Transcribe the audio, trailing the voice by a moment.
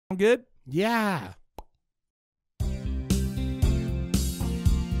Good? Yeah.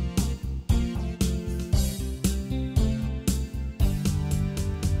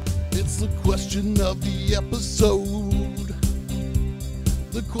 It's the question of the episode.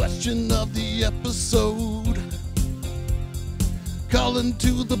 The question of the episode. Call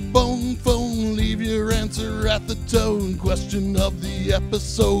into the bone phone, leave your answer at the tone. Question of the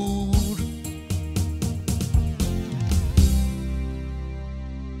episode.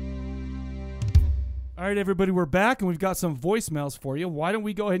 All right, everybody, we're back, and we've got some voicemails for you. Why don't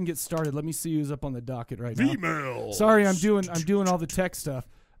we go ahead and get started? Let me see who's up on the docket right now. Females. Sorry, I'm doing all the tech stuff.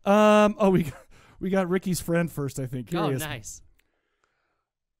 We got Ricky's friend first, I think. Here he is. Nice.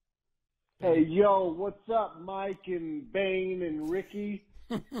 Hey, yo, what's up, Mike and Bane and Ricky?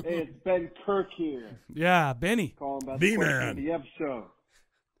 Hey, it's Ben Kirk here. Yeah, Benny. Calling about the question of the episode.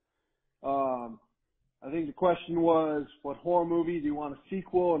 I think the question was, what horror movie do you want a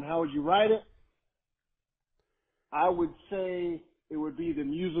sequel, and how would you write it? I would say it would be the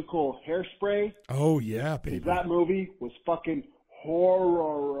musical Hairspray. Oh, yeah, baby. That movie was fucking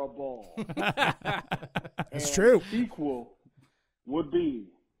horrible. That's true. The sequel would be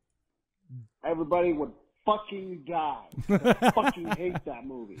everybody would fucking die. I fucking hate that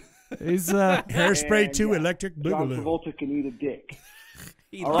movie. He's Hairspray 2 Electric John Boogaloo. Travolta can eat a dick.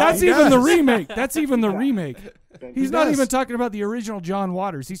 That's even the remake. That's even the remake. He's not even talking about the original John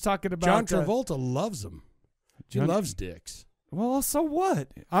Waters. He's talking about John Travolta loves them. He loves dicks. Well, so what?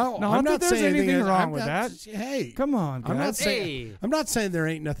 Oh, no, I'm not there's saying anything wrong I'm with not, that. Hey, come on, guys. I'm not saying there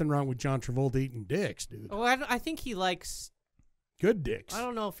ain't nothing wrong with John Travolta eating dicks, dude. Oh, I think he likes good dicks. I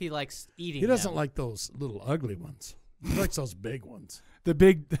don't know if he likes eating. He doesn't them. like those little ugly ones. He likes those big ones. The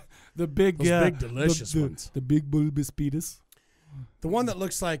big delicious ones. The big bulbous penis. The one that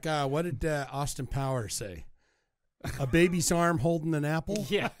looks like what did Austin Powers say? A baby's arm holding an apple.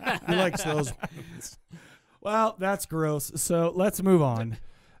 Yeah, he likes those ones. Well, that's gross. So let's move on.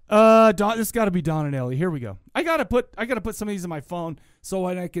 This got to be Don and Ellie. Here we go. I gotta put some of these in my phone so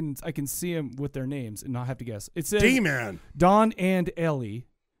I can see them with their names and not have to guess. It says D-Man. Don and Ellie.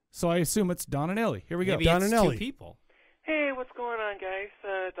 So I assume it's Don and Ellie. Here we go. Maybe Don it's and Ellie. two people. Hey, what's going on, guys?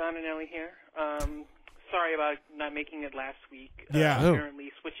 Don and Ellie here. Sorry about not making it last week. Yeah.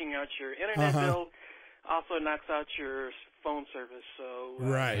 Apparently, switching out your internet bill also knocks out your phone service. So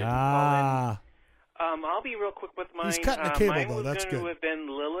right. I'll be real quick with mine. He's cutting the cable, mine though. was That's going good. to have been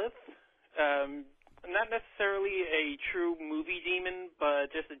Lilith. Not necessarily a true movie demon,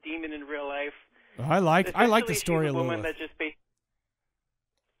 but just a demon in real life. I like the story she's a a woman little. that just basically.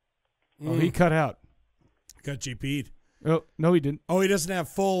 Oh, he cut out. Got GP'd. Oh no, he didn't. Oh, he doesn't have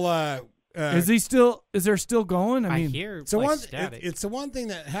full. Is he still? Is there still going? I mean, hear it's the like one. static. It's the one thing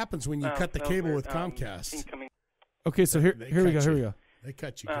that happens when you cut the that was cable weird. with Comcast. Incoming. Okay, so here we go. Here we go. They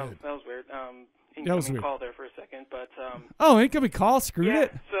cut you Oh, good. that was weird. That was Incoming weird. call there for a second, but Oh, incoming call. Screwed yeah.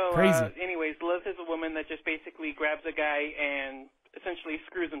 it. So, Crazy. anyways, Liz is a woman that just basically grabs a guy and essentially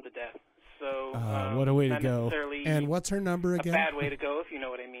screws him to death. So, what a way to not go. necessarily And what's her number a again? bad way to go, if you know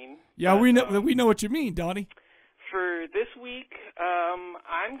what I mean. Yeah, But, we know what you mean, Donnie. For this week,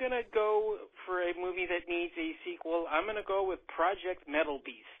 I'm gonna go for a movie that needs a sequel. I'm gonna go with Project Metal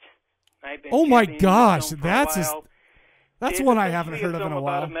Beast. I've been Oh my championing gosh, this film for a that's while. that's It's one I haven't essentially heard of in film a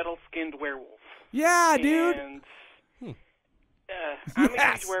while. About a metal-skinned werewolf. Yeah, dude. And, I'm a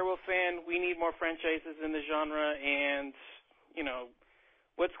Yes. huge werewolf fan. We need more franchises in the genre, and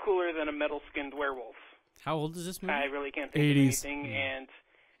what's cooler than a metal-skinned werewolf? How old is this movie? I really can't think 80s. of anything, and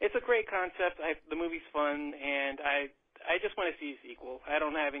it's a great concept. The movie's fun, and I just want to see a sequel. I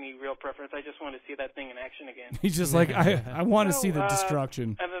don't have any real preference. I just want to see that thing in action again. He's just like I want to see the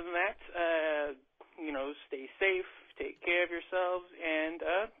destruction. Other than that, stay safe, take care of yourselves, and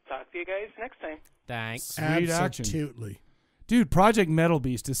talk to you guys next time. Thanks. Sweet action. Absolutely. Dude, Project Metal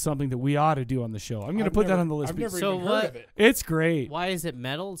Beast is something that we ought to do on the show. I'm going to put that on the list. I've never So even what- heard of it. It's great. Why is it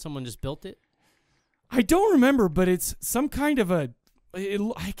metal? Someone just built it? I don't remember, but it's some kind of I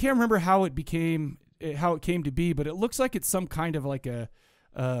can't remember how it came to be, but it looks like it's some kind of like a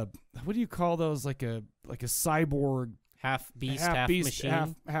what do you call those? Like a cyborg, Half beast, half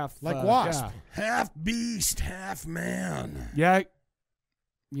machine? half Like Wasp. Yeah. Half beast, half man. Yeah.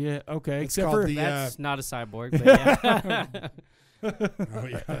 Okay. It's Except called for the, That's not a cyborg, but yeah. Oh,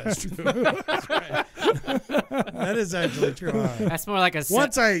 yeah, that's true. That's right. That is actually true. That's more like a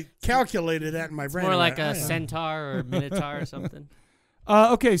Once I calculated that in my brain. more I like went, a oh, yeah. centaur or minotaur or something.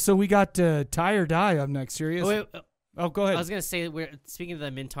 okay, so we got Tie or Die up next. Serious? Oh, wait, Oh, go ahead. I was gonna say we're speaking of the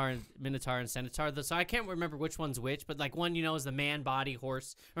Minotaur and Centaur. So I can't remember which one's which, but like one is the man body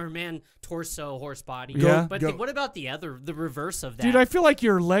horse or man torso horse body. Yeah. But what about the reverse of that? Dude, I feel like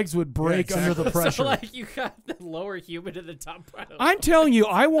your legs would break under the pressure. So like you got the lower human and the top. I'm telling you,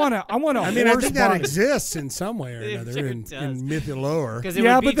 I want a I mean, horse I think that body. exists in some way or another in mytholore.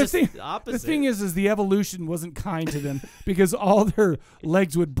 Yeah, but the thing is the evolution wasn't kind to them because all their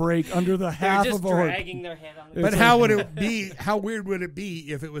legs would break under the half just of a horse. dragging their head on the But how would it be? How weird would it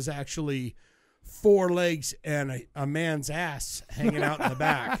be if it was actually 4 legs and a man's ass hanging out in the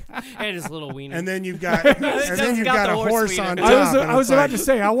back, and his little wiener, and then you've got a horse on top? I was about to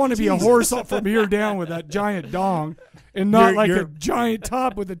say I want to be a horse from here down with that giant dong, and not a giant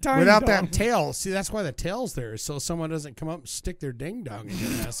top with a tiny without dong. that tail. See, that's why the tail's there, so someone doesn't come up and stick their ding dong in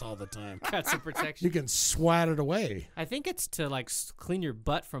your ass all the time. got some protection. You can swat it away. I think it's to clean your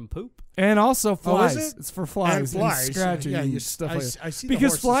butt from poop. And also flies. is it? It's for flies and flies. scratching Yeah, and stuff like that. I see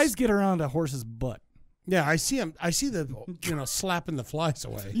because the flies get around a horse's butt. Yeah, I see him. I see the slapping the flies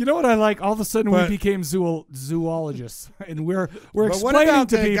away. You know what I like? All of a sudden we became zoologists, and we're explaining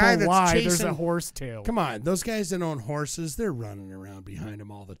to people why there's a horse tail. Come on, those guys that own horses, they're running around behind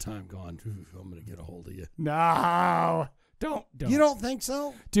them all the time, going, "I'm going to get a hold of you." No, don't. You don't think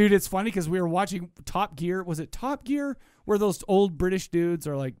so, dude? It's funny because we were watching Top Gear. Was it Top Gear where those old British dudes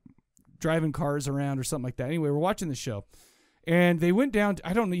are like driving cars around or something like that? Anyway, we're watching the show, and they went down.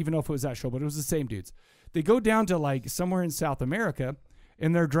 I don't even know if it was that show, but it was the same dudes. They go down to like somewhere in South America,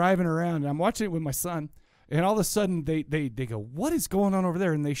 and they're driving around. And I'm watching it with my son, and all of a sudden they go, "What is going on over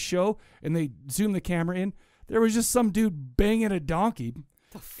there?" And they show and they zoom the camera in. There was just some dude banging a donkey.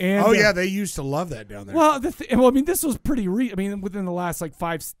 And, yeah, they used to love that down there. Well, I mean, this was pretty. Within the last like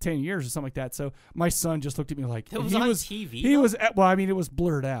 5-10 years or something like that. So my son just looked at me like it was on TV. He was it was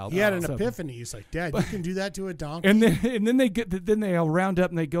blurred out. He had an epiphany. He's like, "Dad, you can do that to a donkey." And then they all round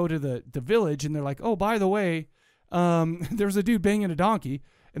up and they go to the village and they're like, "Oh, by the way, there's a dude banging a donkey,"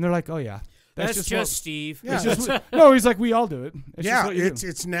 and they're like, "Oh yeah." That's just Steve. Yeah. No, he's like, we all do it.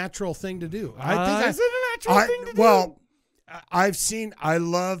 It's a natural thing to do. I think is it a natural thing to do? Well, I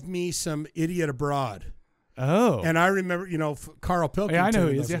love me some Idiot Abroad. Oh. And I remember, Carl Pilkington. Yeah, I know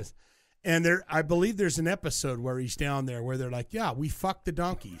who he is, yeah. And I believe there's an episode where he's down there where they're like, "Yeah, we fucked the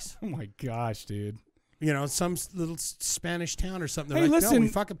donkeys." Oh my gosh, dude. Some little Spanish town or something. They're Hey, like, listen, "No, we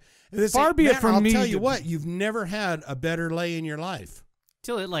fuck them." far be it from me I'll tell you to- what, you've never had a better lay in your life.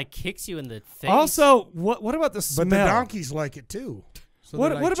 Till it like kicks you in the face. Also, what about the smell? But the donkeys like it too. So what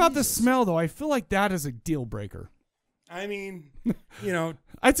they're like, about the "Jesus." smell though? I feel like that is a deal breaker. I mean,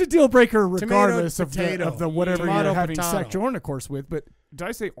 it's a deal breaker regardless potato, of the whatever tomato, you're having potato. sexual intercourse with. But did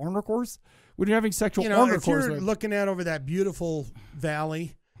I say intercourse? When you're having sexual if intercourse you're with, looking out over that beautiful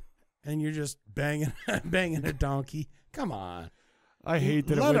valley, and you're just banging a donkey, come on. I hate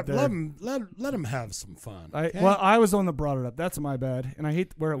that it went there. Let them have some fun. Well, I was the one that brought it up. That's my bad, and I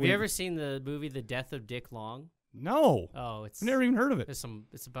hate where it went. Have you ever seen the movie The Death of Dick Long? No. Oh, I've never even heard of it. It's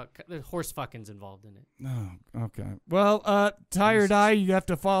about horse fucking's involved in it. Oh, okay. Well, Ty or Die, you have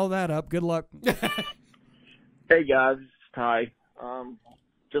to follow that up. Good luck. Hey guys, this is Ty.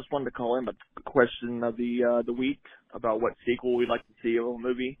 Just wanted to call in about the question of the week about what sequel we'd like to see of a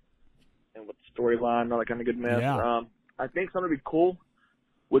movie and what storyline and all that kind of good mess. Yeah. I think something would be cool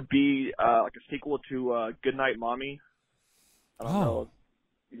would be like a sequel to Goodnight Mommy. I don't know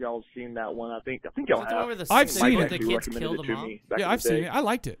if y'all have seen that one. I think y'all have. I've seen it. The kids kill the mom. Yeah, I've seen it. I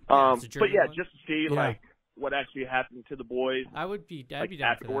liked it. But yeah, just to see like what actually happened to the boys. I'd be down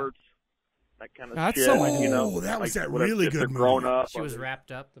afterwards. That kind of That's shit. so that was like, that really good movie. Grown up, she was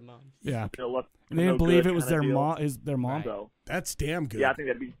wrapped up. The mom. Yeah. And they didn't believe it was their mom. Is their mom? Right. So, that's damn good. Yeah, I think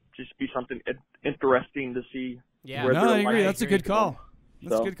that'd be something interesting to see. Yeah. where No, their I agree. life That's a good call.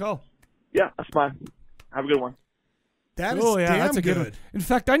 That's a good call. Yeah, that's fine. Have a good one. That is damn that's a good good. one. In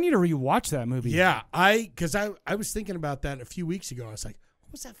fact, I need to rewatch that movie. Yeah, because I was thinking about that a few weeks ago. I was like,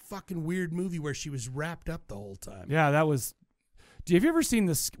 what was that fucking weird movie where she was wrapped up the whole time? Yeah, that was. Have you ever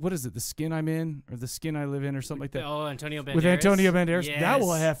seen what is it? The Skin I'm In or The Skin I Live In or something like that? Oh, Antonio Banderas. With Antonio Banderas. Yes. That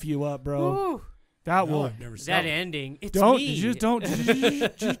will F you up, bro. Woo. That No, will. I've never seen That it. ending. It's Don't me. just don't.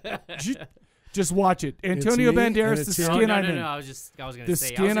 Just watch it. Antonio me, Banderas, and The it's Skin no, I'm no, In. no. I was gonna The say.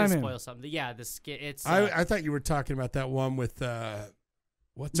 Skin I was I'm gonna In. spoil something. Yeah, the skin. It's. I thought you were talking about that one with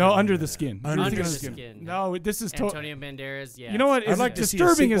what's No, her Under name? the Skin. Under Under the the Skin. Skin. No, this is Antonio Banderas. Yeah. You know what? I'd As like to see a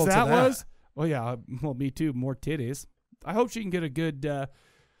disturbing as sequel to that that. was. Well, yeah. Well, me too. More titties. I hope she can get a good. I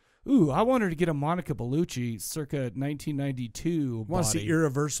want her to get a Monica Bellucci circa 1992 I want to see body.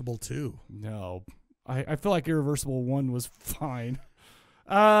 Irreversible too. No, I feel like Irreversible 1 was fine.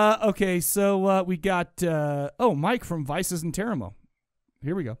 Okay, so we got Mike from Vices and Teramo.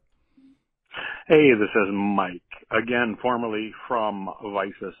 Here we go. Hey, this is Mike, again, formerly from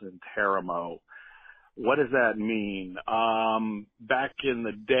Vices and Teramo. What does that mean? Back in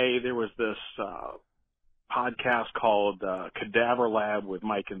the day, there was this podcast called Cadaver Lab with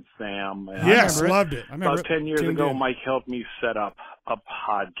Mike and Sam. And Yes, loved it. About 10 years ago, Mike helped me set up a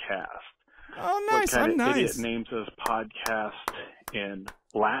podcast. Oh, nice. What kind I'm of idiot nice. names his podcast in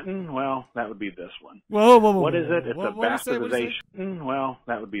Latin? Well, that would be this one. Whoa. What is it? It's a What did you say? bastardization. Well,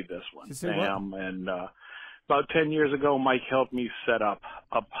 that would be this one, You say Sam. And about 10 years ago, Mike helped me set up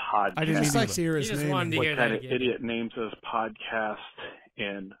a podcast. I didn't Just mean like to hear his You just name. wanted to What hear kind that of again. idiot names his podcast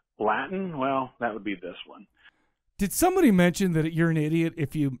in Latin? Well, that would be this one. Did somebody mention that you're an idiot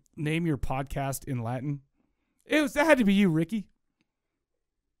if you name your podcast in Latin? That had to be you, Ricky.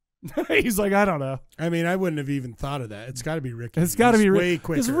 He's like, I don't know. I mean, I wouldn't have even thought of that. It's got to be Ricky. It's got to He's be way Ricky.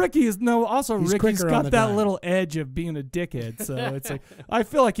 Because quicker. Ricky is Ricky's quicker on got the that dime. little edge of being a dickhead. So it's like I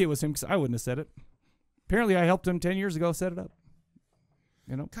feel like it was him because I wouldn't have said it. Apparently, I helped him 10 years ago set it up.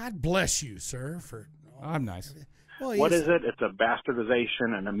 You know, God bless you, sir. For I'm nice. well, What he's- is it? It's a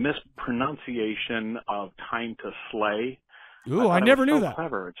bastardization and a mispronunciation of Time to Slay. Ooh, I thought it never was knew so that.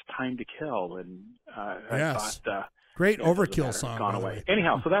 Clever. It's Time to Kill. And Yes. I thought... Great it was overkill better. song, It's gone by the away. way.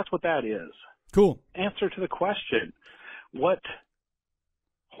 Anyhow, so that's what that is. Cool. Answer to the question, what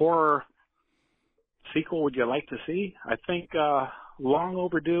horror sequel would you like to see? I think long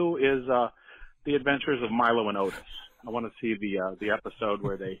overdue is The Adventures of Milo and Otis. I want to see the episode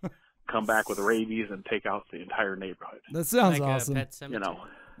where they come back with rabies and take out the entire neighborhood. That sounds Like awesome. Pet You Sematary. know,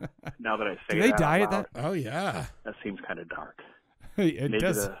 now that I say Do they that, die out at loud, Oh yeah. that seems kind of dark. It Maybe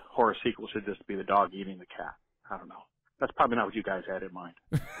does. the horror sequel should just be the dog eating the cat. I don't know. That's probably not what you guys had in mind.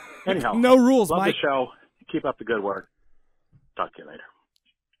 Anyhow, No rules, love Mike. the show. Keep up the good work. Talk to you later.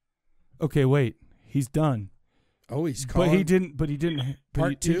 Okay, wait. He's done. Oh, he's But calling. he didn't. But he didn't. But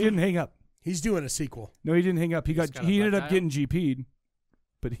Part he two? didn't hang up. He's doing a sequel. No, he didn't hang up. He He's got a ended butt up dial? getting GP'd,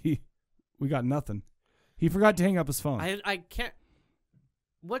 but we got nothing. He forgot to hang up his phone. I can't.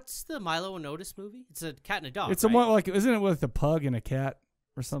 What's the Milo and Otis movie? It's a cat and a dog. It's right? somewhat like, isn't it with a pug and a cat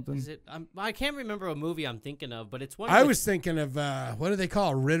or something? Is it? I can't remember a movie I'm thinking of, but it's one. I with- was thinking of what do they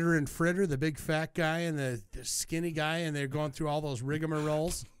call Ritter and Fritter, the big fat guy and the skinny guy, and they're going through all those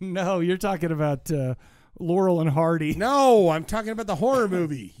rigmaroles. No, you're talking about Laurel and Hardy. No, I'm talking about the horror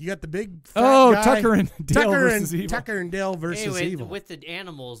movie. You got the big fat Oh, guy. Tucker and Dale versus Evil. Tucker and Dale versus anyway, Evil. with the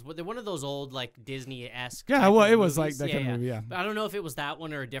animals. They're one of those old like Disney-esque. Yeah, type well, of it was like movies. that kind of movie, yeah. But I don't know if it was that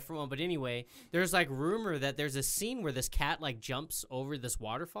one or a different one. But anyway, there's like rumor that there's a scene where this cat like jumps over this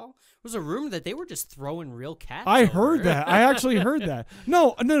waterfall. There was a rumor that they were just throwing real cats. I over. heard that. I actually heard that.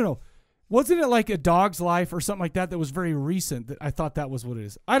 No. Wasn't it like A Dog's Life or something like that was very recent? That I thought that was what it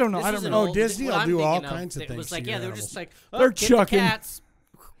is. I don't know. This I was don't an know. old- Disney what will I'm do all thinking of, kinds of it things was to like, your yeah, they were just animals. like, oh, They're get the chucking. cats.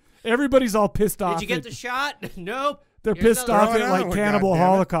 Everybody's all pissed off. Did you get that- the shot? Nope. They're Here's pissed another off one. at Throw it like on, Cannibal goddammit.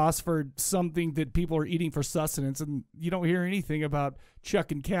 Holocaust for something that people are eating for sustenance, and you don't hear anything about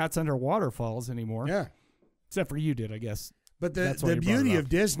chucking cats under waterfalls anymore. Yeah. Except for you did, I guess. But That's the why you brought it beauty up. of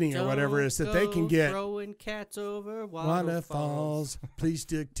Disney or whatever Don't is that they can go get throwing cats over waterfalls. waterfalls. Please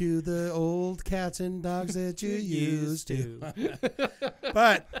stick to the old cats and dogs that you used to.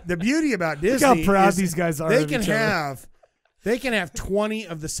 But the beauty about Disney Look how proud is these guys are They of can each other. have 20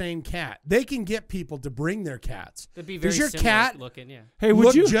 of the same cat. They can get people to bring their cats. It'd be very Does your similar cat looking, yeah. Hey, would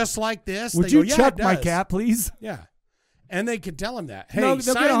look you just like this? would They you go, "Yeah, chuck it my does." cat, please? Yeah, and they could tell him that. Hey, No,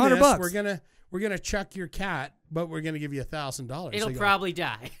 they'll sign get $100 this. bucks. We're gonna chuck your cat, but we're gonna give you $1,000. It'll They go, probably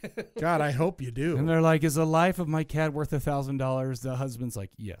die. God, I hope you do. And they're like, "Is the life of my cat worth $1,000?" The husband's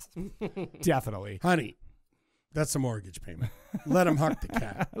like, "Yes, definitely." Honey, that's a mortgage payment. Let him huck the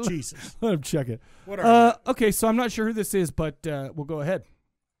cat. Jesus. Let him check it. What are Okay, so I'm not sure who this is, but we'll go ahead.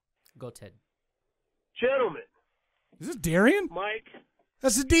 Go, Ted. Gentlemen, Is this Darian? Mike.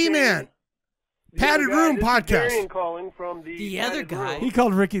 That's the D-Man. the Padded other guy, Room this is Podcast. Darian calling from The Padded other guy? Room. He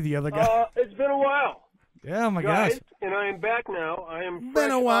called Ricky the other guy. It's been a while, Yeah, oh my guys, gosh. and I am back now. I am Been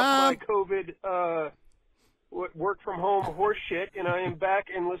fresh a while. off my COVID work from home horse shit, and I am back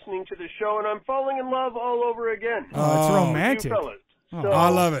and listening to the show, and I'm falling in love all over again. Oh, it's Oh. with romantic. you fellas. Oh. So, I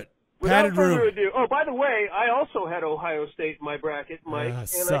love it. without Padded further Room. ado, oh, by the way, I also had Ohio State in my bracket, Mike, and I can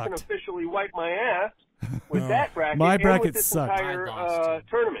sucked. officially wipe my ass with that bracket My and bracket with this sucked. entire I lost.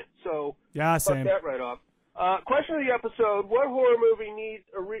 tournament. So Yeah, fuck same. that right off. Question of the episode: what horror movie needs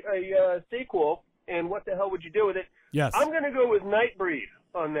a sequel, and what the hell would you do with it? Yes. I'm going to go with Nightbreed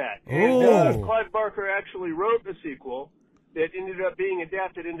on that. And Oh. Clive Barker actually wrote a sequel that ended up being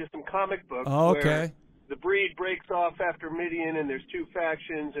adapted into some comic books. Oh, where okay. the breed breaks off after Midian, and there's two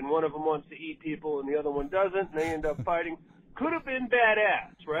factions, and one of them wants to eat people, and the other one doesn't, and they end up fighting. Could have been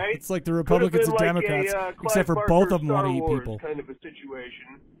badass, right? It's like the Republicans and like Democrats, a, except for Clive both Barker of them Star want to eat Wars people. kind of a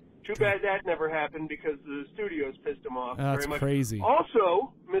situation. Too bad that never happened because the studios pissed him off That's very much. crazy.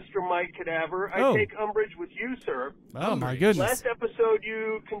 Also, Mr. Mike Cadaver, I take umbrage with you, sir. Oh, my goodness. Last episode,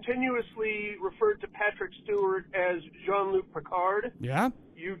 you continuously referred to Patrick Stewart as Jean-Luc Picard. Yeah?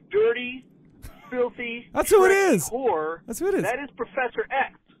 You dirty, filthy, That's who it is. whore. That's who it is. That is Professor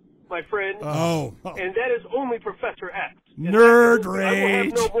X, my friend. Oh. And that is only Professor X. Nerd I will rage.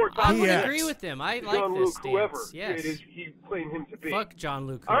 have no more I time would Yes. agree with him. I like Jean-Luc, this stance. whoever Yes. it is he claimed him to be. Fuck John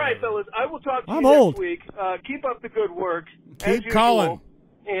Luke. All right, whoever. fellas, I will talk to I'm you old. next week. Keep up the good work. as Keep usual. calling.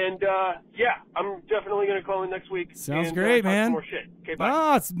 And, yeah, I'm definitely going to call in next week. Sounds and, great, talk some man. more shit. Okay, bye.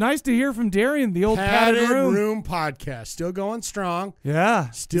 Ah, it's nice to hear from Darian, the old padded room. podcast. Still going strong.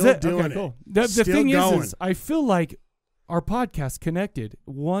 Yeah. Still Is doing okay, it. cool. The Still thing going. is, I feel like our podcast connected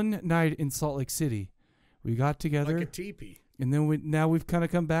one night in Salt Lake City. We got together. Like a teepee. And then now we've kind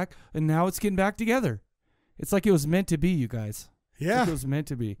of come back, and now it's getting back together. It's like it was meant to be, you guys. It's Yeah. like it was meant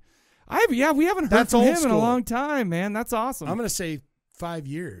to be. We haven't heard That's from old him in a school. long time, man. That's awesome. I'm going to say 5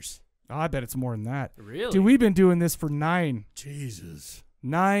 years. Oh, I bet it's more than that. Really? Dude, we've been doing this for Jesus.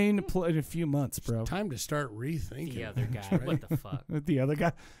 9 in a few months, bro. Time to start rethinking. The other guy. Right? What the fuck? The other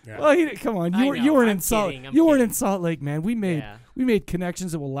guy. Yeah. Well, come on. I You know, weren't I'm in Salt. kidding, I'm You weren't in kidding. Salt Lake, man. We made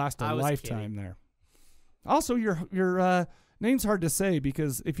connections that will last a I was lifetime kidding. there. Also, your name's hard to say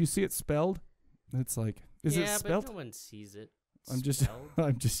because if you see it spelled, it's like, is it spelled? but no one sees it. I'm just spelled.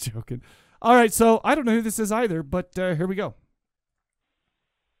 I'm just joking. All right, so I don't know who this is either, but here we go.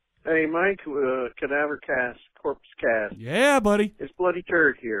 Hey, Mike, Cadaver Cast, Corpse Cast. Yeah, buddy. It's Bloody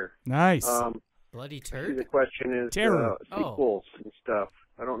Turd here. Nice. Bloody See, turd? the question is Terror. sequels and stuff.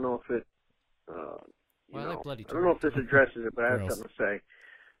 I don't know if it, Well, I like Bloody I don't know if Turd. this addresses it, but I have Gross. something to say.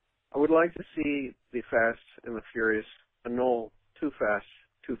 I would like to see the Fast and the Furious annul Too Fast,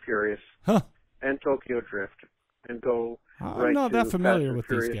 Too Furious, Huh. and Tokyo Drift, and go I'm right not to that Fast familiar and with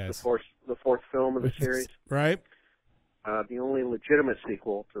these Furious, guys. the fourth film of the series. Right? The only legitimate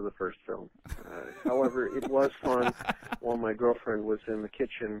sequel to the first film. However, it was fun while my girlfriend was in the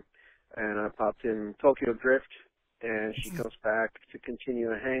kitchen, and I popped in Tokyo Drift, and she comes back to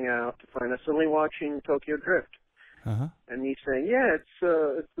continue a hangout to find us suddenly watching Tokyo Drift. Uh-huh. And me saying, yeah,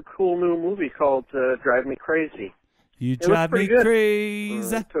 it's a cool new movie called Drive Me Crazy. You It was drive me pretty good.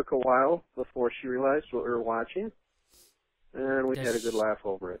 crazy. It took a while before she realized what we were watching, and we had a good laugh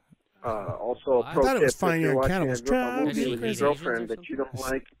over it. Also, I a pro thought it tip, was Finding if you're Young watching Cannibals. a Drive movie me with your crazy. girlfriend Asians or that you don't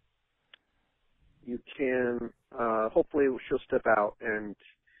something? like, you can, hopefully she'll step out and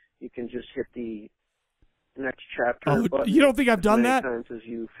you can just hit the next chapter Oh, button you don't think I've as done many that? times as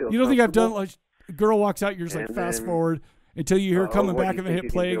you feel You don't think I've done comfortable. like a girl walks out, you're just like And fast then, forward until you hear her coming what back you and then think hit you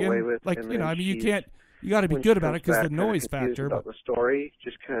play can get away again. with, Like, and you know, then I mean, you she's- can't. You got to be when good she about it comes because the back, kinda noise confused factor. about But the story,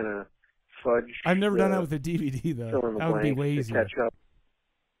 just kind of fudge. I've never done the that with a DVD though. fill in the That would be blanks way to easier. catch up.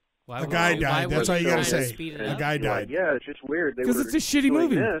 Why A would- guy why died. would That's all you gotta try to say. speed it A up? guy You're like, died. yeah, it's just weird. They Because were it's a shitty doing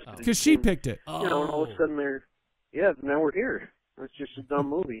movie. this, Oh. Because she picked it. You know, and all of a sudden now we're here. It's just a dumb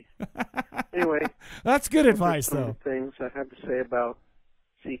movie. Anyway, That's good those are advice some though. of the things I have to say about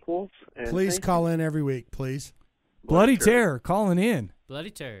sequels. And Please thank call in every week, please. Bloody Turd. Terror calling in.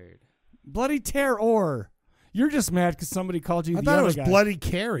 Bloody turd. Bloody Terror. You're just mad because somebody called you I the thought other it was guy. Bloody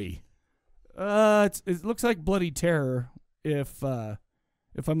Carrie. It looks like Bloody Terror. If I'm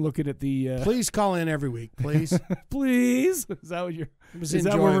looking at the Please call in every week, please. please. Is that what you're? It was Is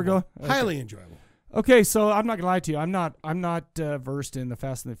that enjoyable. where we're going? Okay. Highly enjoyable. Okay, so I'm not gonna lie to you. I'm not versed in the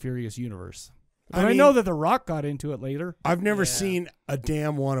Fast and the Furious universe. But I mean, know that The Rock got into it later. I've never Yeah. seen a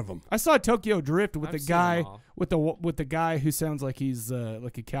damn one of them. I saw Tokyo Drift with I've the seen guy them all. with the guy who sounds like he's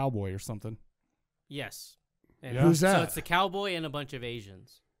like a cowboy or something. Yes. And Yeah. Who's So that? it's the cowboy and a bunch of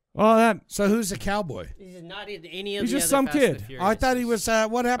Asians. Oh, that So who's the cowboy? He's not in any of He's the just other some Fast and kid. the Oh, I thought he Furious. was.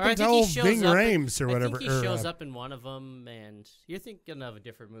 What Or I happened to think he old shows Ving up in- Rhames or whatever? I think he or, shows up in one of them, and you're thinking of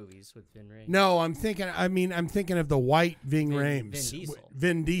different movies with Vin Rhames. No, I'm thinking of the white Ving Vin Rhames. Diesel.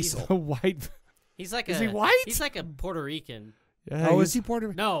 Vin Diesel. a white. He's like Is a he white? He's like a Puerto Rican. Yeah, Oh, he's- is he Puerto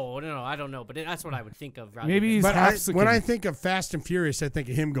Rican? No, I don't know, but that's what I would think of. rather Maybe than- he's But half when I think of Fast and Furious, I think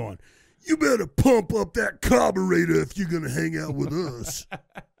of him going, "You better pump up that carburetor if you're gonna hang out with us."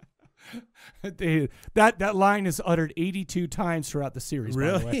 that line is uttered 82 times throughout the series. By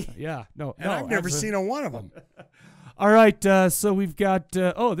the way. Really? Yeah. No. And no, I've never absolutely. seen a one of them. All right. So we've got.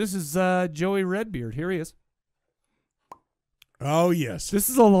 This is Joey Redbeard. Here he is. Oh yes, This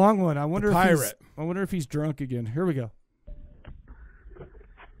is a long one. I wonder The if he's, pirate. I wonder if he's drunk again. Here we go.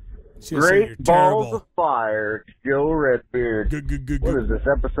 She'll say you're Great balls terrible. of fire. It's Joe Redbeard. What is this,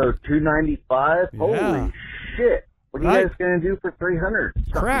 episode 295? Yeah. Holy shit. What are you Right. guys going to do for 300?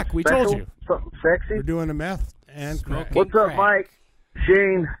 Something Crack, we special? told you. Something sexy? We're doing a meth and crack. What's up, Mike?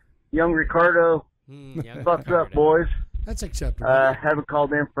 Shane? Young Ricardo? Young What's Ricardo. up, boys? That's acceptable. Haven't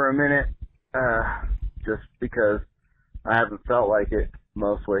called in for a minute, just because I haven't felt like it,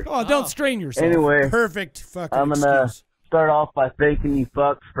 mostly. Oh, don't strain yourself. Anyway, Perfect fucking I'm gonna excuse. start off by thanking you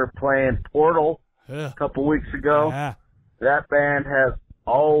fucks for playing Portal Ugh. a couple weeks ago. Yeah. That band has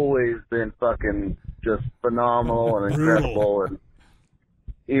always been fucking just phenomenal and incredible, and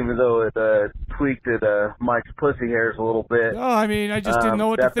even though it tweaked at Mike's pussy hairs a little bit, No, I mean, I just didn't know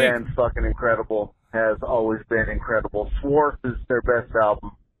what to that think. band's fucking incredible. Has always been incredible. Swarth is their best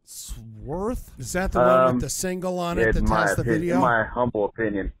album. Swarth? Is that the one with the single on it that in my has the opinion, video? in my humble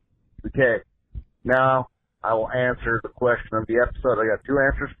opinion. Okay, now I will answer the question of the episode. I got two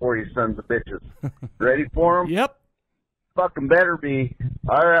answers for you, sons of bitches. Ready for them? Yep. Fucking better be.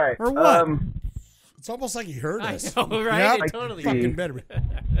 All right. Or what? It's almost like he heard I us. know, right? Yep. It totally. Fucking better be.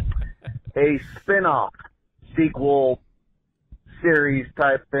 A spin-off sequel series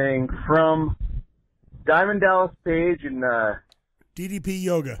type thing from Diamond Dallas Page and DDP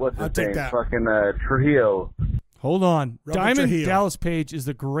Yoga. what's his I'll take name? that. Fucking Trujillo. Hold on. Robert Diamond Trujillo. Dallas Page is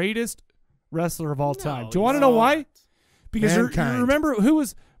the greatest wrestler of all time. Do you he's want to know not. why? Because Mankind. remember who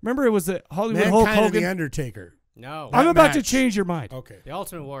was? Remember it was the Hollywood Hulk Mankind and Hogan. the Undertaker. No. I'm That about to match. change your mind. Okay. The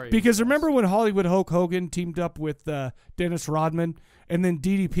Ultimate Warrior. Because remember when Hollywood Hulk Hogan teamed up with Dennis Rodman, and then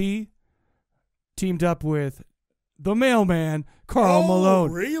DDP teamed up with the Mailman Carl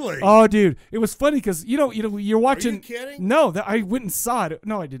Malone. Really? Oh, dude, it was funny because you're watching. Are you kidding? No, I went and saw it.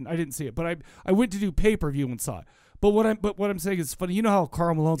 No, I didn't. I didn't see it, but I went to do pay per view and saw it. But what I'm saying is funny. You know how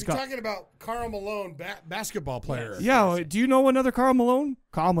Carl Malone's You're got. talking about Karl Malone, basketball player. Yeah, do you know another Carl Malone?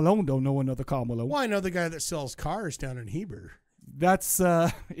 Carl Malone don't know another Carl Malone. Well, I know the guy that sells cars down in Heber. That's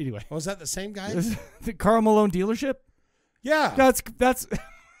anyway. Was that the same guy? The Carl Malone dealership. Yeah. That's that's a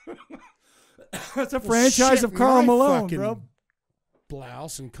Well, franchise shit of Carl my Malone, fucking bro.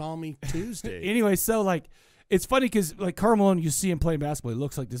 Blouse and call me Tuesday. Anyway, so like it's funny because like Karl Malone, you see him playing basketball, he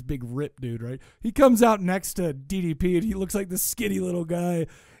looks like this big rip dude, right? He comes out next to DDP and he looks like this skinny little guy,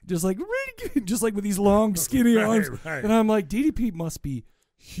 just like with these long skinny Right, arms. right. And I'm like, DDP must be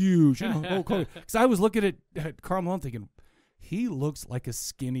huge. Because I was looking at Karl Malone thinking, he looks like a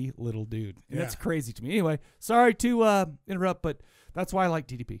skinny little dude. And that's Yeah. crazy to me. Anyway, sorry to interrupt, but that's why I like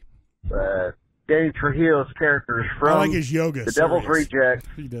DDP. Danny Trujillo's characters from I like his yoga. The Devil's series. Reject,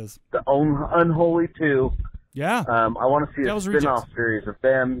 He does. The Unholy 2. Yeah. I want to see Devil's a spin-off Rejects. series of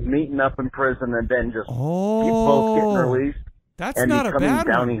them meeting up in prison and then just Oh. keep both getting released That's and not a becoming bad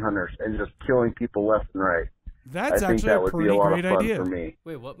bounty one. hunters and just killing people left and right. That's I think actually that a would pretty be a lot great of fun idea. for me.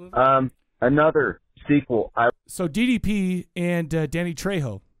 Wait, what movie? Another sequel. So DDP and Danny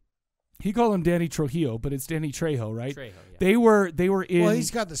Trejo, he called him Danny Trujillo, but it's Danny Trejo, right? Trejo, yeah. They were in. Well, he's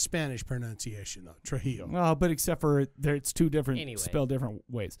got the Spanish pronunciation, though. Trujillo. Oh, but except for it's two different, Anyway. spelled different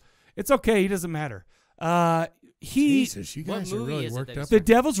ways. It's okay. He doesn't matter. Jesus, you What guys are movie really is it worked that up. he's The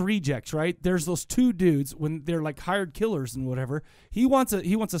Devil's Rejects, right? There's those two dudes when they're like hired killers and whatever. He wants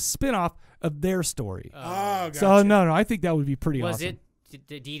a spin-off of their story. Oh, gotcha. So no, I think that would be pretty Was awesome. it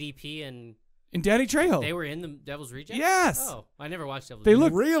DDP and Danny Trejo. they were in the Devil's Rejects? Yes. Oh, I never watched Devil's They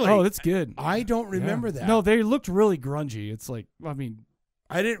Rejects. look Really? Oh, that's good. I don't remember Yeah. that. No, they looked really grungy. It's like I mean,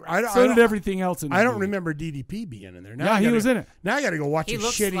 I didn't. I so don't, did everything else in the I don't movie. remember DDP being in there. Now Yeah, I he gotta- was in it. Now I got to go watch He a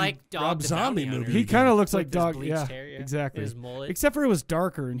looks shitty like Dog Rob the Zombie Bounty Hunter. movie. He kind of looks With like his Dog. bleached Yeah, hair, yeah. exactly. His mullet. Except for it was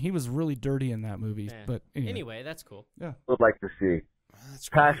darker, and he was really dirty in that movie. Yeah. But Anyway, that's cool. yeah. Would like to see That's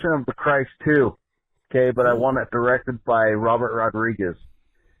great. Passion of the Christ 2. Okay, but I want it directed by Robert Rodriguez.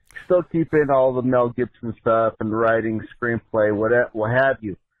 Still keeping all the Mel Gibson stuff and writing, screenplay, what have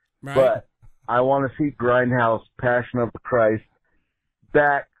you. Right. But I want to see Grindhouse, Passion of the Christ,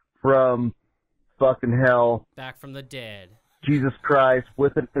 back from fucking hell, Back from the dead. Jesus Christ,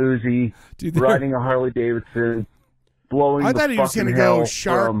 with an Uzi, Dude, they're- riding a Harley Davidson, blowing I the thought he was fucking gonna hell go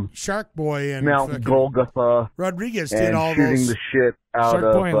Shark from Boy and Mount fucking- Golgotha Rodriguez did and all shooting those. the shit out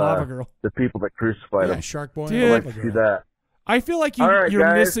Shark Boy and of Lava Girl. the people that crucified Yeah, him. Shark Boy. Dude. and I'd like Lava to see Girl. that. I feel like All right, you're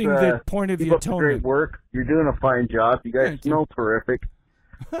guys, missing the point of keep the up the great atonement. work. You're doing a fine job. You guys Thank you. smell terrific.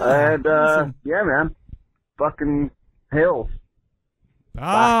 And Awesome. yeah, man, fucking hills.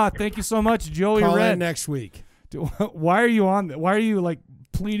 Thank you so much, Joey Call in Red. next week. Why are you on? Why are you like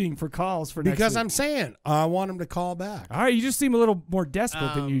pleading for calls for next Because week? I'm saying I want him to call back. All right, you just seem a little more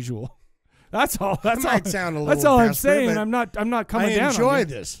desperate than usual. That's all. That's might all. sound a That's little all I'm desperate, saying. but I'm not coming I down. enjoy on you.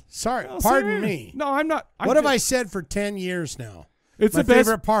 this. Sorry, No, pardon same here. me. No, I'm not. What have I said for 10 years now? It's My the best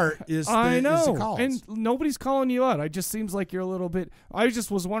favorite part is the, I is the know, calls. and nobody's calling you out. It just seems like you're a little bit. I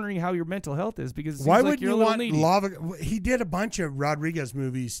just was wondering how your mental health is because it seems Why like wouldn't you're you a little want needy. Lava? He did a bunch of Rodriguez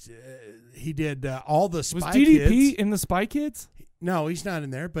movies. He did all the Spy Was DDP Kids. in the Spy Kids? No, he's not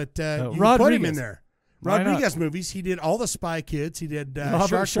in there, but you can put him Rodriguez. in there. Why not? Rodriguez movies. He did all the Spy Kids. He did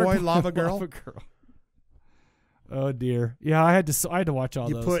Lava- Shark Boy, Lava Girl. Lava Girl. Oh dear. Yeah, I had to watch all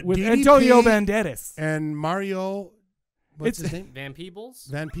You those put with DDP Antonio Banderas. and Mario. What's his name? Van Peebles.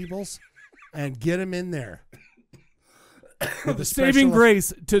 Van Peebles, and get him in there. With the Saving special-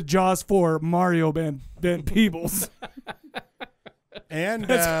 grace to Jaws 4, Mario Van Peebles. And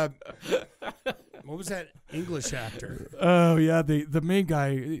what was that English actor? Oh yeah, the main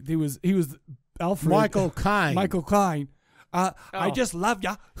guy. He was Alfred. Michael Caine. Michael Caine. I just love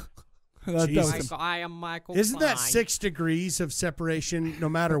ya. That was him. I am Michael. Isn't that Klein. 6 degrees of separation no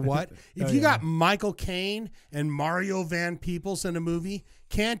matter what? If you got Michael Caine and Mario Van Peebles in a movie,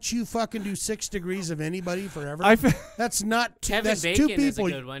 can't you fucking do 6 degrees of anybody forever? That's not Kevin that's Bacon two people. is a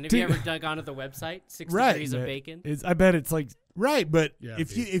good one. Have you ever dug onto the website? 6 Right. degrees of bacon. I bet it's like Right, but Yeah,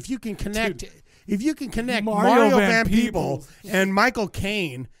 if you can connect Mario Mario Van Van Peebles and Michael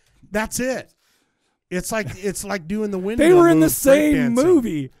Caine, that's it. It's like doing the windmill. they were in the move, same breakdancing.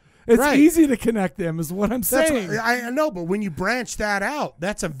 movie. It's Right. easy to connect them, is what I'm That's saying. what, I know, but when you branch that out,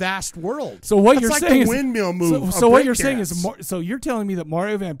 that's a vast world. So what That's you're like saying the is windmill move. So of what you're saying is, breakdance. so you're telling me that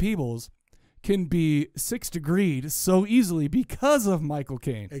Mario Van Peebles can be 6 degreed so easily because of Michael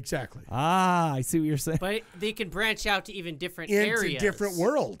Caine. Exactly. Ah, I see what you're saying. But they can branch out to even different into areas. different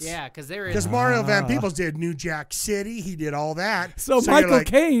worlds. Yeah, because they're Because Mario Van Peebles did New Jack City. He did all that. So you're Michael like,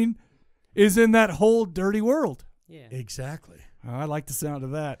 Caine is in that whole dirty world. Yeah. Exactly. Oh, I like the sound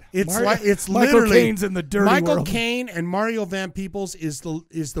of that. It's Michael literally Caine's in the dirty Michael world. Caine and Mario Van Peebles is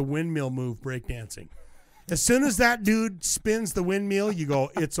the windmill move breakdancing. As soon as that dude spins the windmill, you go,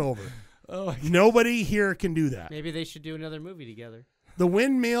 it's over. Oh, Nobody here can do that. Maybe they should do another movie together. The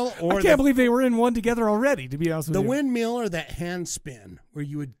windmill or I can't believe they were in one together already, to be honest with the you. windmill or that hand spin where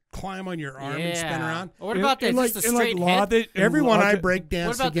you would climb on your arm and spin around. Or what about And that? like- Just a and like straight law head. that- Everyone and I law- break What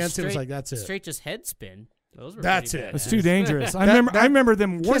danced about the against it was straight- like, that's it. Straight just head spin. Those were That's pretty it. It's badass. too dangerous. I remember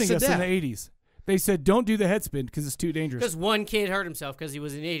them warning us in the 80s. They said, don't do the head spin because it's too dangerous. Because one kid hurt himself because he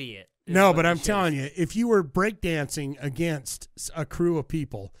was an idiot. is No, what but the I'm show telling said. you, if you were breakdancing against a crew of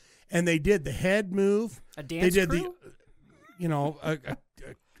people and they did the head move, A they dance did crew?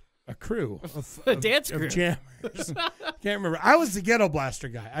 a crew of, A dance of crew. jammers. Can't remember. I was the ghetto blaster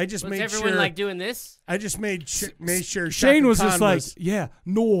guy. I just Was made everyone sure. like doing this? I just made sure Shane Shaka was Khan just like, yeah,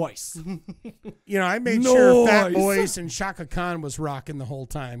 noise. I made sure Fat Noise. Boys and Shaka Khan was rocking the whole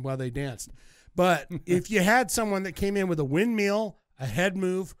time while they danced. But if you had someone that came in with a windmill, a head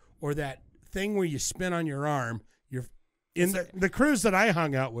move, or that thing where you spin on your arm, you're in the crews that I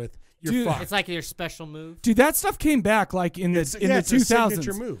hung out with. You're Dude, fucked. It's like your special move. Dude, that stuff came back like in the It's- in yeah, the it's a 2000s.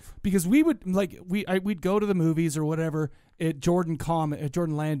 signature move. Because we would we'd go to the movies or whatever at Jordan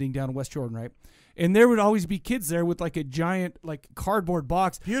Landing down in West Jordan, right? And there would always be kids there with like a giant like cardboard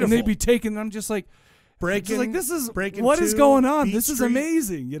box, and Beautiful. they'd be taking. I'm just like Breaking, like this is breaking what is two, going on. Beat This is Street.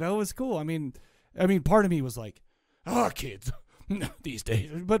 amazing. It was cool. I mean, part of me was like, kids these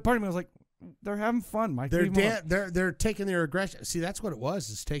days, but part of me was like, they're having fun, Mike. They're Leave 'em alone. they're taking their aggression. See, that's what it was.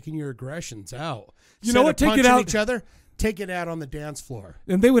 Is taking your aggressions out. You know Instead what? of Take it punching out. each other. Take it out on the dance floor.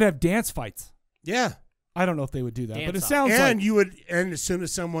 And they would have dance fights. Yeah. I don't know if they would do that, but it Dance-off. sounds And like you would, and as soon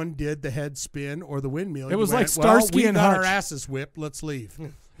as someone did the head spin or the windmill, It you was went, like Starsky we and got our Hutch. asses whipped. Let's leave.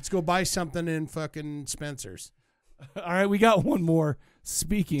 Let's go buy something in fucking Spencer's. all right. We got one more.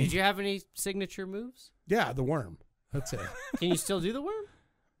 Speaking. Did you have any signature moves? Yeah, the worm. That's it. Can you still do the worm?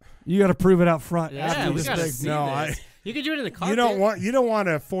 You got to prove it out front. Yeah, after we this gotta big- see no, this. You can do it in the car. you don't want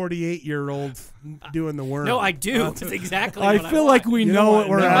a 48-year-old doing the worm. No, I do. That's exactly. I what feel I like want. we You know don't what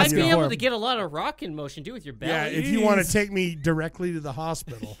we're want- You No, might asking be able for. to get a lot of rocking motion do with your belly. Yeah, if you want to take me directly to the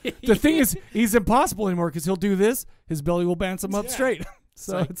hospital. The thing is, he's impossible anymore because he'll do this. His belly will bounce him up straight.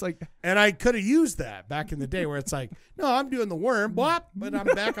 So it's like, And I could have used that back in the day where it's like, no, I'm doing the worm, bop, but I'm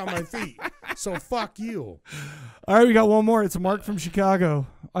back on my feet. So fuck you. all right, we got one more. It's Mark from Chicago.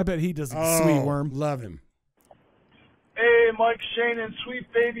 I bet he does a sweet worm. Love him. Hey, Mike, Shane, and sweet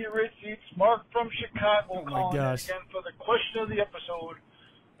baby Rich. It's Mark from Chicago calling in gosh. again for the question of the episode.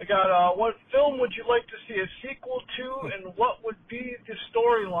 I got, what film would you like to see a sequel to, and what would be the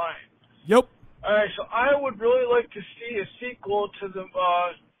storyline? Yep. All right, so I would really like to see a sequel to the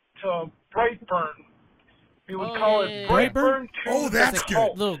to Brightburn. We would call yeah. it Brightburn 2. Oh, that's the good.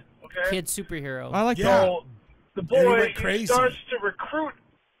 Cult, Little okay? kid superhero. I like Yeah. that. So the And he boy went he crazy. starts to recruit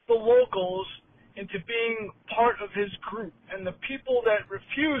the locals into being part of his group, and the people that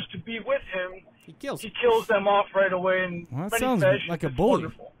refuse to be with him, he kills them off right away in Well, that many sounds fashions. like a It's bully.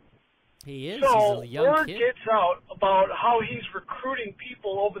 wonderful. He is. So He's a young word kid. gets out about how he's recruiting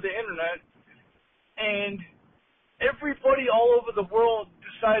people over the internet, and everybody all over the world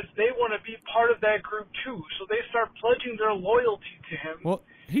decides they want to be part of that group too. So they start pledging their loyalty to him, Well,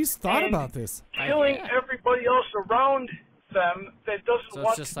 he's thought And about this. killing everybody else around them that doesn't So it's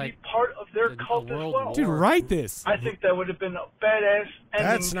want just to like be part of their cult as world well. war. Dude, write this. I think that would have been a badass ending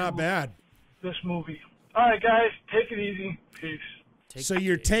That's not to bad. this movie. All right, guys, take it easy. Peace. So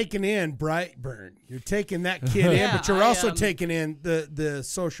you're taking in Brightburn. You're taking that kid in, Yeah, but you're I, also taking in the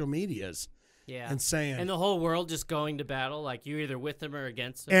social medias. Yeah. And saying. And the whole world just going to battle, like you're either with them or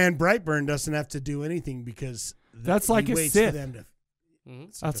against them. And Brightburn doesn't have to do anything because That's he like a waits Sith. for them to.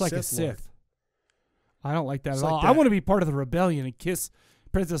 It's That's like a Lord. Sith. I don't like that It's at like all. I that. want to be part of the rebellion and kiss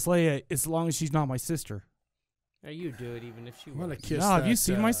Princess Leia as long as she's not my sister. Now you do it even if she I want to was. kiss. No, have you that,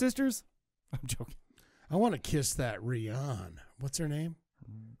 seen my sisters? I'm joking. I want to kiss that Rihanna. What's her name?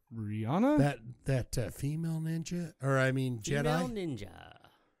 Rihanna? That female ninja, or I mean Female Jedi. ninja.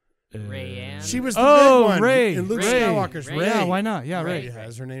 Rayanne. She was the Oh, big one Ray. in Luke Ray. Skywalker's Ray. Ray. Yeah, why not? Yeah, Ray. right. Yeah,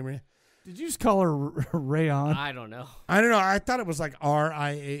 is her name Ray? Did you just call her Rayon? I don't know. I don't know. I thought it was like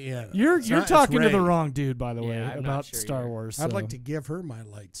Rian. You're It's not- it's talking to the Ray. wrong dude, by the Yeah, way, I'm not about sure Star either. Wars. I'd so. like to give her my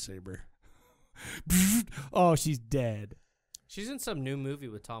lightsaber. Oh, she's dead. She's in some new movie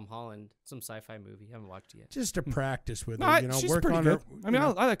with Tom Holland, some sci-fi movie. I haven't watched it yet. Just to practice with No, her, I- you know, she's work pretty on good. her. I mean, I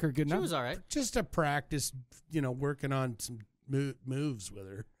like her good She enough. was all right. Just to practice, you know, working on some moves with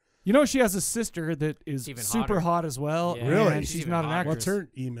her. You know, she has a sister that is Even super hotter. hot as well. Yeah. Really? And She's she's even not an hotter. actress. What's her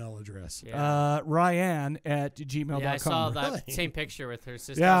email address? Yeah. Ryan at gmail.com. Yeah, I saw that Really? same picture with her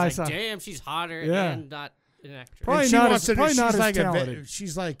sister. Yeah, I was I like, saw. damn, she's hotter Yeah. and not an actress. Probably And she not wants as- to. probably She's not as like talented.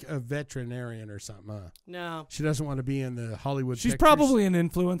 she's like a veterinarian or something. Huh? No. She doesn't want to be in the Hollywood. She's pictures. probably an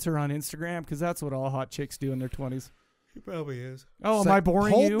influencer on Instagram because that's what all hot chicks do in their 20s. She probably is. Oh, It's am I like,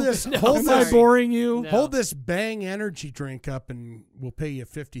 boring hold you? This, No, hold Am this, I boring you? No. Hold this Bang energy drink up, and we'll pay you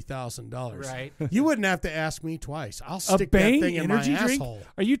 $50,000. Right. You wouldn't have to ask me twice. I'll A stick Bang that thing in my energy drink? asshole.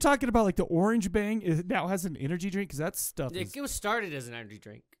 Are you talking about like the orange Bang? It now has an energy drink because that stuff is. It was started as an energy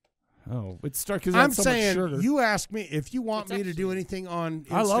drink. Oh, it's start because I'm so saying, much sugar. you ask me if you want It's me to do actually- anything on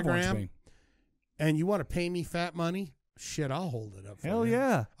I love orange Instagram, Bang. and you want to pay me fat money. Shit, I'll hold it up. For Hell you.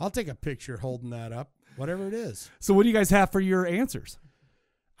 yeah! I'll take a picture holding that up, whatever it is. So, what do you guys have for your answers?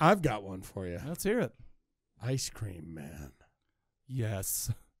 I've got one for you. Let's hear it. Ice Cream Man.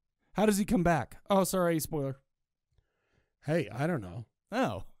 Yes. How does he come back? Oh, sorry, spoiler. Hey, I don't know.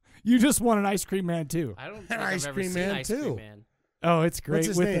 Oh, you just want an ice cream man too. I don't An think Ice I've ever Cream seen Man, Ice too. Cream Man. Oh, it's great What's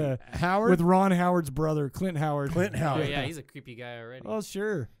his with name? Howard? with Ron Howard's brother, Clint Howard. Clint Oh, Howard. yeah, he's a creepy guy already. Oh,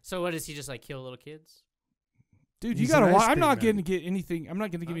 sure, So what, does he just like kill little kids? dude. He's You gotta an watch. ice I'm cream not man. going to get anything. I'm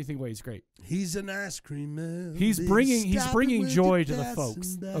not going to give anything away. He's great. He's an ice cream man. He's Big bringing stopping with joy the to the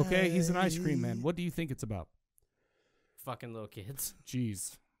folks. passing Okay, he's an ice cream by. man. What do you think it's about? Fucking little kids.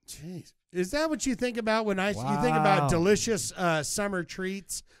 Jeez. Jeez. Is that what you think about when you think Wow. about delicious summer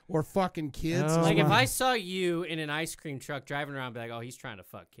treats or fucking kids? Oh, Like if my- I saw you in an ice cream truck driving around, I'd be like, oh, he's trying to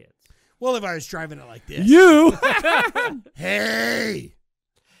fuck kids. Well, if I was driving it like this. You. Hey.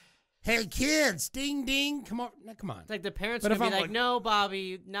 Hey, kids. Ding, ding. Come on. No, come on. It's like the parents But would if be I'm like, like- no,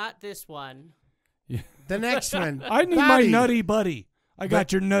 Bobby, not this one. The next one. I need my Bobby. nutty buddy. I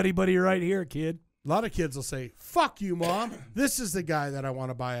got your nutty buddy right here, kid. A lot of kids will say, fuck you, Mom. This is the guy that I want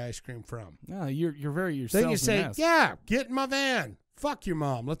to buy ice cream from. No, you're very yourself. Then you say, yeah, get in my van. Fuck your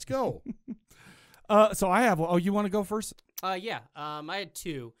mom. Let's go. So I have. Oh, you want to go first? Yeah. I had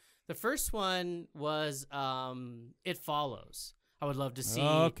two. The first one was It Follows. I would love to see.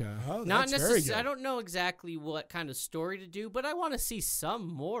 Okay. Oh, Not that's very necessarily. good. I don't know exactly what kind of story to do, but I want to see some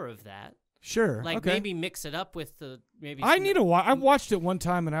more of that. Sure. Like okay. maybe mix it up with the maybe. I some- need to watch. I watched it one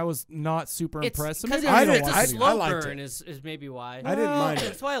time and I was not super It's impressed. So because maybe I it's don't a watch it slow again. liked burn it. is maybe why. I didn't mind it.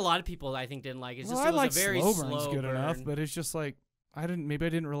 That's why a lot of people I think didn't like it. It's Well, just I it was like a very slow burns slow good burn. enough, but it's just like I didn't. Maybe I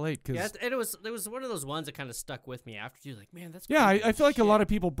didn't relate because. Yeah, it was one of those ones that kind of stuck with me after. You like, man, that's Yeah, creepy I feel like a shit." lot of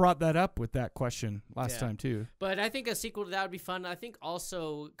people brought that up with that question last Yeah. time too. But I think a sequel to that would be fun. I think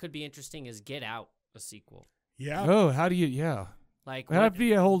also could be interesting is Get Out, a sequel. Yeah. Oh, how do you? Yeah, Like that'd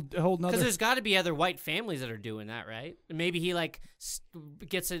be a whole because nother. there's got to be other white families that are doing that, right? And maybe he like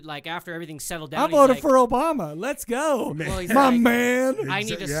gets it like after everything's settled down. I he's voted like, for Obama. Let's go, Well, he's my like, man. I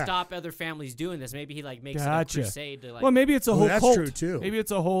need to Yeah. stop other families doing this. Maybe he like makes Gotcha. it a crusade to like. Well, maybe it's a Well, whole that's cult. true, too. Maybe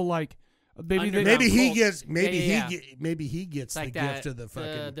it's a whole like. Maybe they, Underground Maybe he cult. gets. Maybe Yeah. maybe he gets it's like the that, gift of the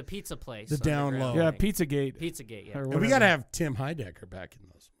fucking. the pizza place, the down underground low. yeah, thing. Pizzagate. Pizzagate, yeah. Or And we whatever. got to have Tim Heidecker back in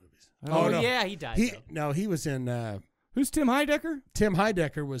those movies. Oh, no. yeah, he died. He was in. Who's Tim Heidecker? Tim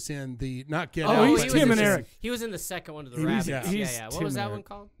Heidecker was in the not Get Out. Oh, he's but Tim and Eric. He was in the second one of the He's- rabbits. yeah. Yeah. What Tim was that and one Eric.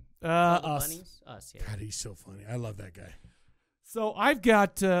 called? Us. Bunnies? Us. Yeah. God, he's so funny. I love that guy. So I've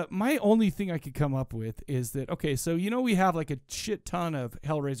got my only thing I could come up with is that so we have like a shit ton of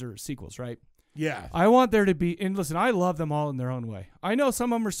Hellraiser sequels, right? Yeah. I want there to be, and listen, I love them all in their own way. I know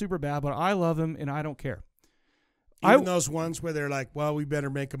some of them are super bad, but I love them and I don't care. Even those ones where they're like, well, we better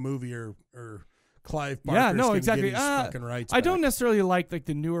make a movie or Clive Barker's yeah, no, gonna exactly. get his fucking rights I back. don't necessarily like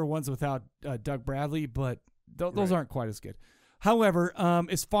the newer ones without Doug Bradley, but those aren't quite as good. However,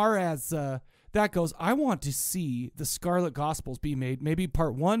 as far as that goes, I want to see the Scarlet Gospels be made, maybe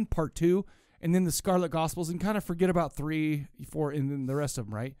part 1, part 2, and then the Scarlet Gospels, and kind of forget about 3, 4, and then the rest of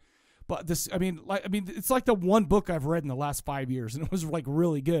them, right? But it's like the one book I've read in the last 5 years, and it was like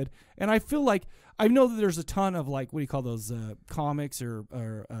really good. And I feel like I know that there's a ton of like, what do you call those, comics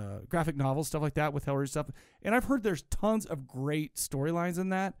or graphic novels, stuff like that with Hellraiser stuff. And I've heard there's tons of great storylines in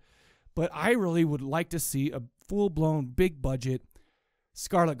that. But I really would like to see a full-blown, big-budget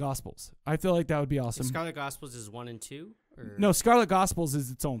Scarlet Gospels. I feel like that would be awesome. Scarlet Gospels is 1 and 2? Or? No, Scarlet Gospels is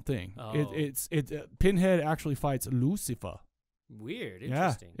its own thing. Oh. Pinhead actually fights Lucifer. Weird.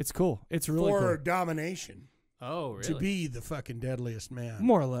 Interesting. Yeah, it's cool. It's really for cool. domination. Oh, really? To be the fucking deadliest man.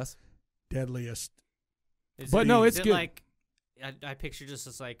 More or less. Deadliest. It's good. Like, I picture just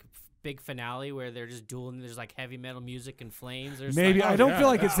this like big finale where they're just dueling. There's like heavy metal music and flames. There's maybe I don't feel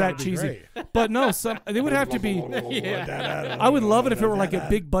like it's that cheesy, but no, they would have to be. I would love it if it were like a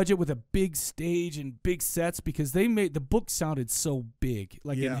big budget with a big stage and big sets because they made the book sounded so big,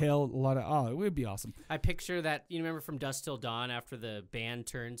 like in Hell. A lot of it would be awesome. I picture that remember from Dusk Till Dawn after the band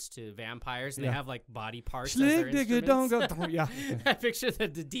turns to vampires and they have like body parts. As their instruments. Yeah, I picture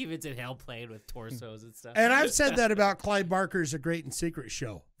that the demons in Hell played with torsos and stuff. And I've said that about Clive Barker's A Great and Secret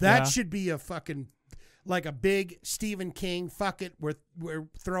Show. That should be a fucking like a big Stephen King. Fuck it, we're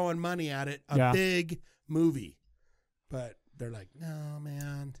throwing money at it. A big movie, but they're like, no,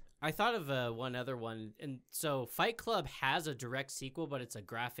 man. I thought of one other one, and so Fight Club has a direct sequel, but it's a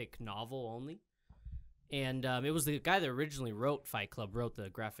graphic novel only. And it was the guy that originally wrote Fight Club wrote the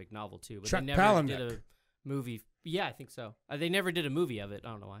graphic novel too, but Chuck they never Palahniuk. did a movie. Yeah, I think so. They never did a movie of it. I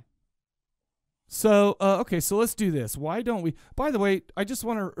don't know why. So, so let's do this. Why don't we? By the way, I just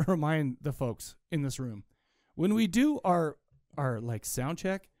want to remind the folks in this room, when we do our like sound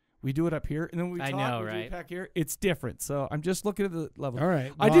check, we do it up here, and then when we talk, we do it back here. It's different. So I'm just looking at the level. All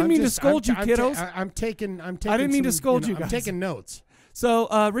right. I didn't mean to scold you, kiddos. I'm taking. I didn't mean to scold you guys. I'm taking notes.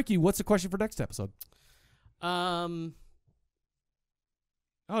 So, Ricky, what's the question for next episode?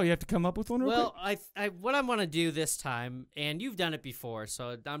 Oh, you have to come up with one real quick? Well, what I want to do this time, and you've done it before,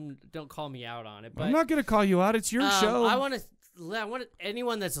 so don't call me out on it. But I'm not going to call you out. It's your show. I want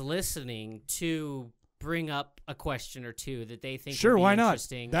anyone that's listening to bring up a question or two that they think would be why not?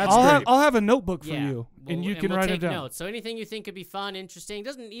 interesting. That's I'll have a notebook for you, and you can we'll write take it down. Notes. So anything you think could be fun, interesting,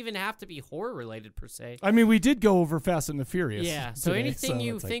 doesn't even have to be horror related per se. I mean, we did go over Fast and the Furious. Yeah. So today, anything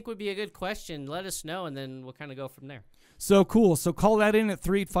you think would be a good question, let us know, and then we'll kind of go from there. So cool. So call that in at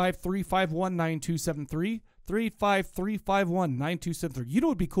 385-351-9273. 385-351-9273. You know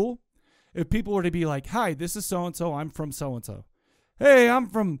what would be cool? If people were to be like, hi, this is so-and-so. I'm from so-and-so. Hey,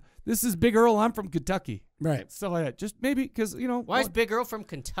 this is Big Earl. I'm from Kentucky. Right. Stuff like that. Just maybe because, Why is Big Earl from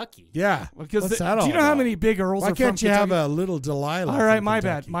Kentucky? Yeah. Because What's that all do you know how about? many Big Earls Why are from can't you Kentucky? have a little Delilah? All right, from my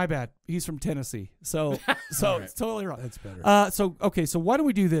Kentucky? bad. My bad. He's from Tennessee. So right. it's totally wrong. That's better. So why don't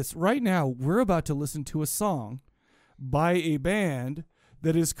we do this? Right now, we're about to listen to a song by a band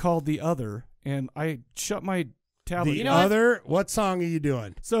that is called The Other, and I shut my tablet. The Other? What song are you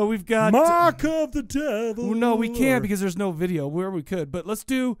doing? So we've got Mark of the Devil. Well, no, we can't because there's no video where we could. But let's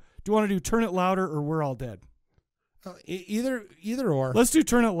do you want to do Turn It Louder or We're All Dead? Either or. Let's do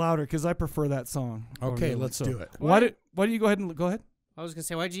Turn It Louder because I prefer that song. Okay, let's do it. Why don't you go ahead and go ahead? I was gonna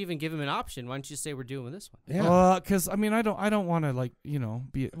say, why'd you even give him an option? Why don't you say we're doing this one? Yeah. Because I don't want to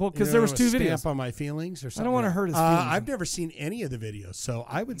because there was two videos. Stamp on my feelings or something. I don't want to hurt his feelings. I've never seen any of the videos, so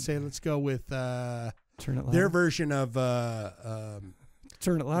I would say let's go with Turn It Louder. their version of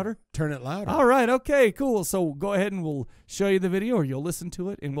Turn It Louder. Turn It Louder. All right. Okay. Cool. So go ahead and we'll show you the video, or you'll listen to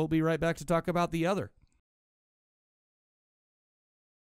it, and we'll be right back to talk about The Other.